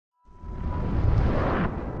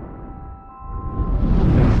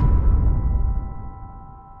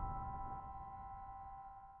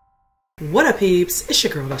What up, peeps? It's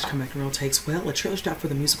your girl, Let's Come Back and Real Takes. Well, a trailer dropped for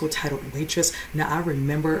the musical titled Waitress. Now, I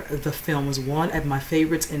remember the film was one of my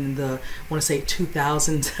favorites in the, I want to say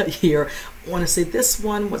 2000 year. I want to say this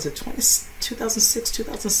one, was it 2006,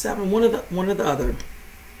 2007? One of the other.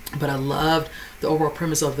 But I loved the overall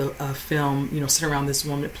premise of the film, you know, sitting around this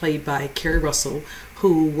woman played by Kerry Russell,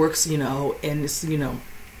 who works, you know, in this, you know,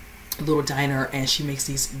 little diner, and she makes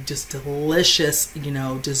these just delicious, you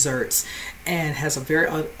know, desserts, and has a very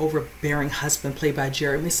overbearing husband played by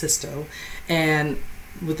Jeremy Sisto. And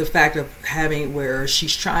with the fact of having where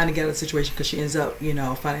she's trying to get out of the situation because she ends up, you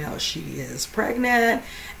know, finding out she is pregnant,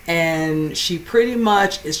 and she pretty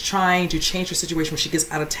much is trying to change her situation when she gets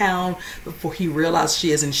out of town before he realizes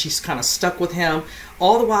she is, and she's kind of stuck with him.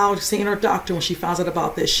 All the while seeing her doctor, when she finds out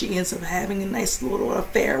about this, she ends up having a nice little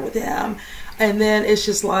affair with him. And then it's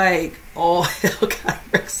just like, all hell kind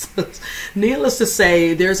of breaks loose. Needless to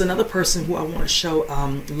say, there's another person who I want to show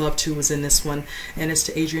love to was in this one, and it's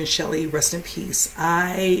to Adrienne Shelley, rest in peace.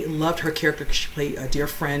 I loved her character because she played a dear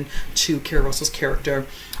friend to Kerry Russell's character.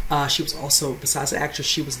 She was also, besides the actress,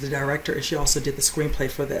 she was the director, and she also did the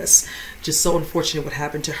screenplay for this. Just so unfortunate what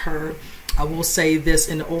happened to her. I will say this,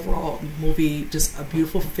 in the overall movie, just a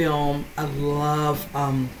beautiful film. I love,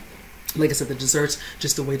 like I said, the desserts,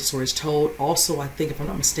 just the way the story is told. Also, I think, if I'm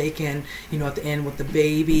not mistaken, you know, at the end with the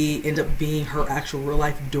baby, end up being her actual real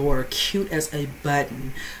life daughter, cute as a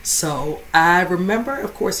button. So I remember,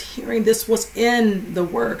 of course, hearing this was in the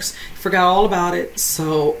works. Forgot all about it.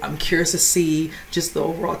 So I'm curious to see just the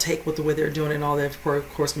overall take with the way they're doing it and all that. Of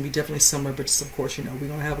course, going to be definitely similar, but just, of course, you know, we're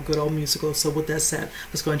going to have a good old musical. So with that said,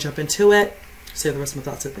 let's go and jump into it. Save the rest of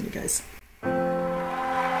my thoughts up then, you guys.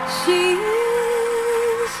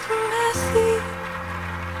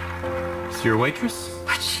 You're a waitress?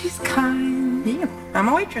 But she's kind. Yeah, I'm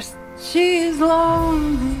a waitress. She's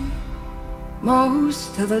lonely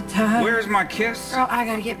most of the time. Where's my kiss? Girl, I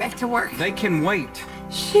gotta get back to work. They can wait.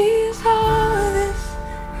 She's all of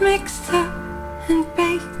this mixed up and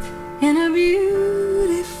baked in a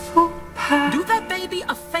beautiful pie. Do that baby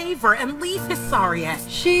a favor and leave his sorry ass.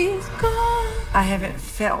 She's gone, I haven't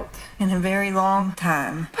felt in a very long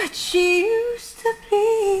time. but she used to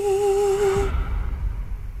be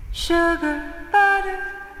sugar, butter,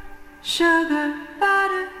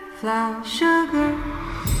 flour, sugar.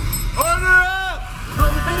 Order up!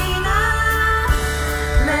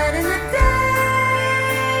 Met in the day,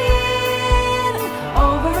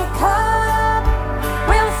 over a cup,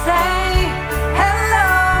 we'll say hello,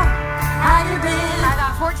 how you been? I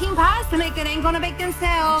got 14 pies to make that ain't gonna bake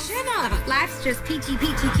themselves. Jenna! Life's just peachy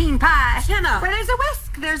keen pie. Jenna! Where there's a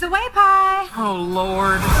whisk, there's a way pie. Oh,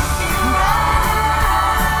 Lord.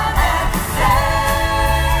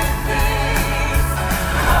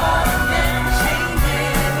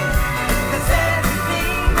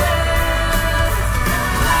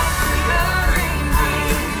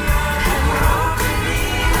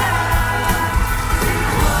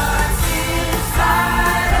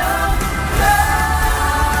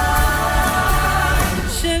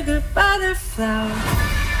 Sugar, butter, flour.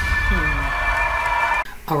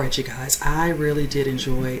 Alright, you guys, I really did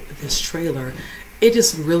enjoy this trailer. It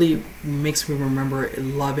just really makes me remember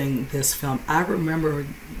loving this film. I remember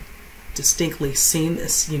distinctly seeing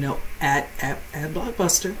this, you know, at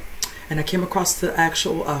Blockbuster, and I came across the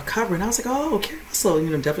actual cover, and I was like, oh, Kerry Russell,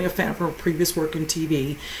 you know, definitely a fan of her previous work in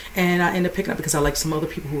TV, and I ended up picking up because I liked some other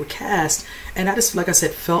people who were cast, and I just, like I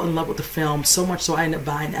said, fell in love with the film so much so I ended up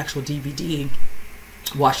buying the actual DVD.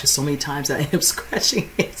 Watched it so many times that I ended up scratching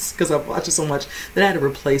it because I've watched it so much that I had to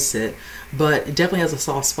replace it. But it definitely has a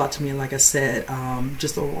soft spot to me, and like I said,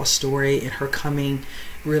 just the overall story and her coming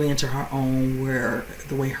really into her own, where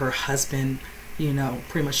the way her husband, you know,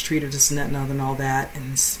 pretty much treated this and that and other and all that,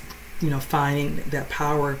 and, you know, finding that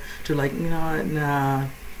power to, like, you know, nah,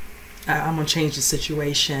 I'm gonna change the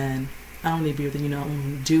situation. I don't need to be with, you know,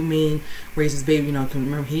 do me, raise his baby, you know,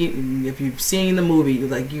 remember, if you've seen the movie,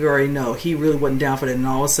 like, you already know, he really wasn't down for that, and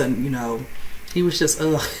all of a sudden, you know, he was just,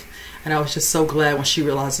 ugh. And I was just so glad when she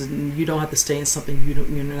realized you don't have to stay in something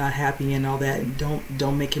you're not happy in and all that, and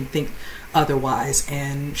don't make him think otherwise.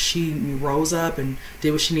 And she rose up and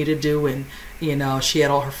did what she needed to do, and, you know, she had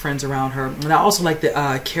all her friends around her. And I also like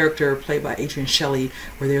the character played by Adrienne Shelley,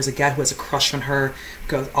 where there's a guy who has a crush on her,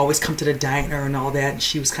 because always come to the diner and all that, and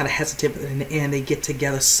she was kind of hesitant, but in the end they get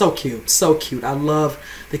together. So cute, so cute. I love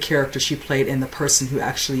the character she played and the person who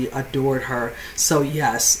actually adored her. So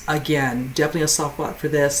yes, again, definitely a soft spot for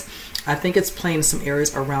this. I think it's playing in some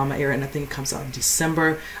areas around my area, and I think it comes out in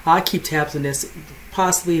December. I'll keep tabs on this.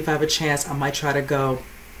 Possibly, if I have a chance, I might try to go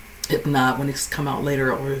If not, when it's come out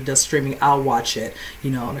later or it does streaming, I'll watch it, you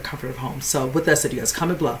know, in the comfort of home. So with that said, you guys,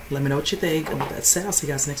 comment below. Let me know what you think. And with that said, I'll see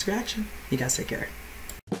you guys next reaction. You guys take care.